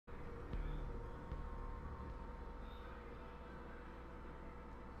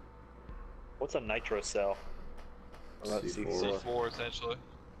What's a nitro cell? Or C4. C4 essentially.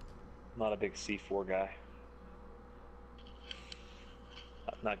 Not a big C4 guy.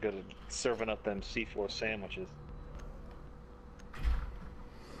 Not good at serving up them C4 sandwiches.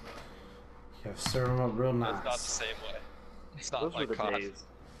 Yeah, serve them up real nice. That's not the same way. It's not Those were like the COD. days.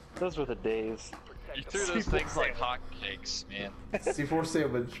 Those were the days. You threw those C4 things like sandwich. hotcakes, man. C4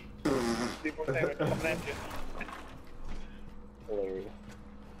 sandwich. C4 sandwich coming at you. Hilarious.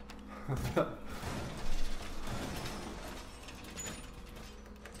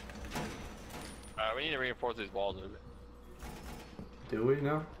 Alright, we need to reinforce these walls a bit. Do we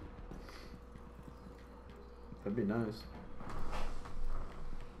now? That'd be nice.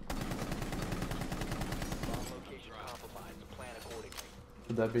 Bomb location compromised. Plan accordingly.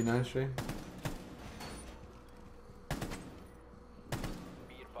 Would that be nice, Shane? Be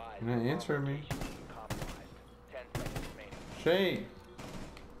advised. You're not answering me. Bomb location compromised. 10 seconds remaining. Shane!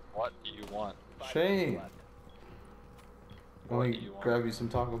 What do you want? 5 Shane! seconds Let What me do you want? grab you some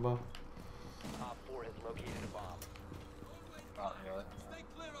Taco Bell. left. Op 4 has located a bomb. Not really.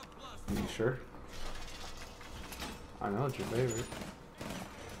 You sure? I know it's your favorite.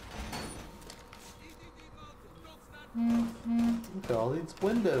 Look at all these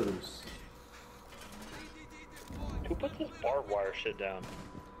windows. Who put this barbed wire shit down?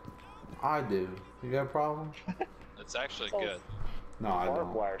 I do. You got a problem? It's actually Oh. good. No, I Barbed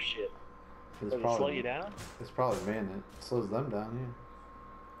don't. wire shit. It's Does it slow you down? It's probably man that slows them down,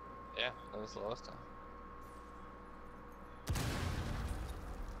 Yeah, that was the last time. yeah.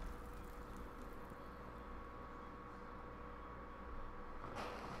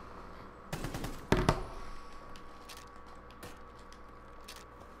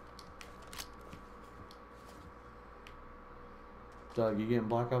 Doug, you getting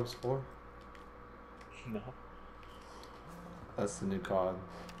Black Ops 4? No. That's the new COD.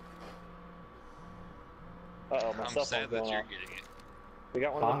 Uh-oh, my I'm cell sad phone's that going you're off. getting it. We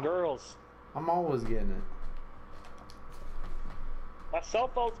got one of them Huh? girls. I'm always getting it. My cell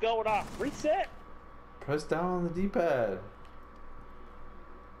phone's going off. Reset! Press down on the D-pad.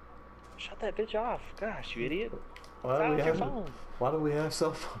 Shut that bitch off. Gosh, you idiot. Why do, we Silence your have, phone. why do we have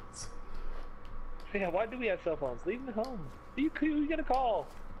cell phones? Yeah, why do we have cell phones? Leave them at home. Who you gonna call?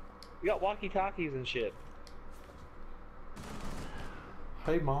 We got walkie-talkies and shit.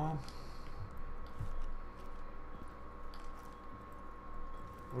 Hey, Mom.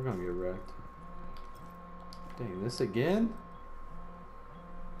 We're gonna get wrecked. Dang, this again?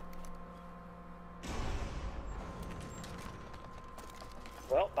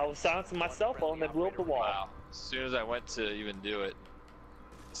 Well, I was silencing my cell phone, they blew up the wall. Wow. As soon as I went to even do it,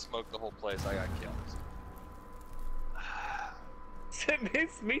 smoked the whole place, I got killed.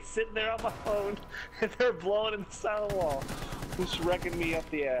 It's me sitting there on my phone, and they're blowing in the side of the wall. Just wrecking me up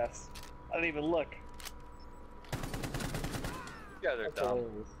the ass. I didn't even look. You guys are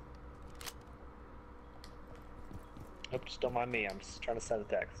dumb. Nope, just don't mind me. I'm just trying to send a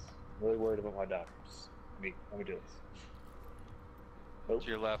text. I'm really worried about my dog. Just, let me do this. Oh, To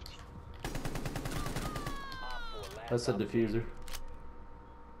your left. Op 4 last That's a op diffuser.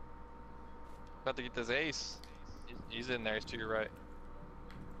 About to get this ace. He's in there, he's to your right.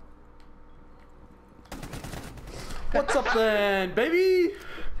 What's up then, baby?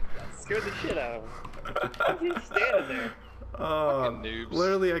 scared the shit out of him. Why's he standing there? Fucking noobs.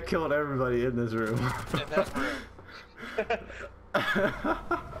 Literally, I killed everybody in this room. In that room.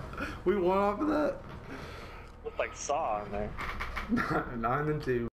 We won off of that? Looked like Saw in there. 9 and 2.